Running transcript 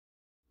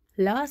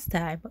Last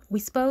time,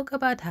 we spoke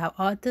about how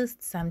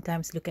artists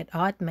sometimes look at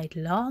art made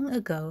long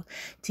ago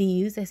to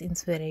use as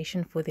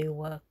inspiration for their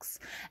works,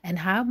 and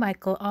how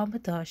Michael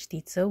Armitage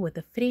did so with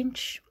the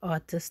French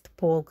artist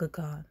Paul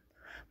Gauguin.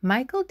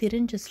 Michael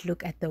didn't just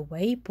look at the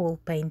way Paul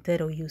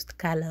painted or used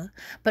color,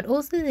 but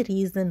also the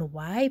reason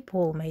why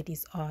Paul made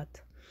his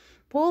art.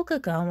 Paul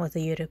Gauguin was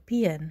a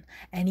European,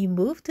 and he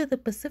moved to the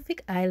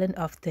Pacific island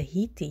of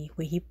Tahiti,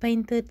 where he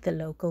painted the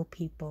local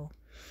people.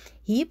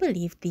 He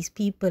believed these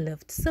people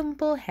lived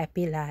simple,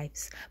 happy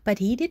lives, but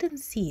he didn't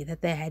see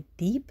that they had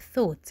deep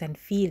thoughts and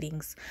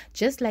feelings,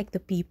 just like the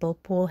people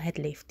Paul had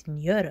left in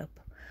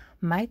Europe.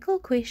 Michael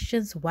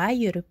questions why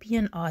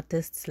European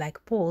artists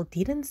like Paul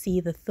didn't see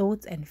the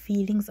thoughts and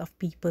feelings of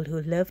people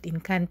who lived in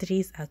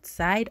countries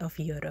outside of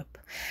Europe.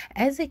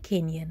 As a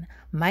Kenyan,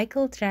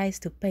 Michael tries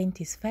to paint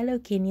his fellow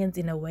Kenyans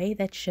in a way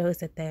that shows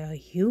that they are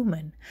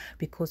human,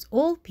 because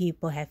all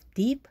people have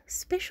deep,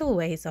 special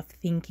ways of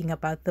thinking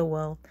about the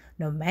world,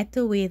 no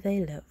matter where they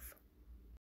live.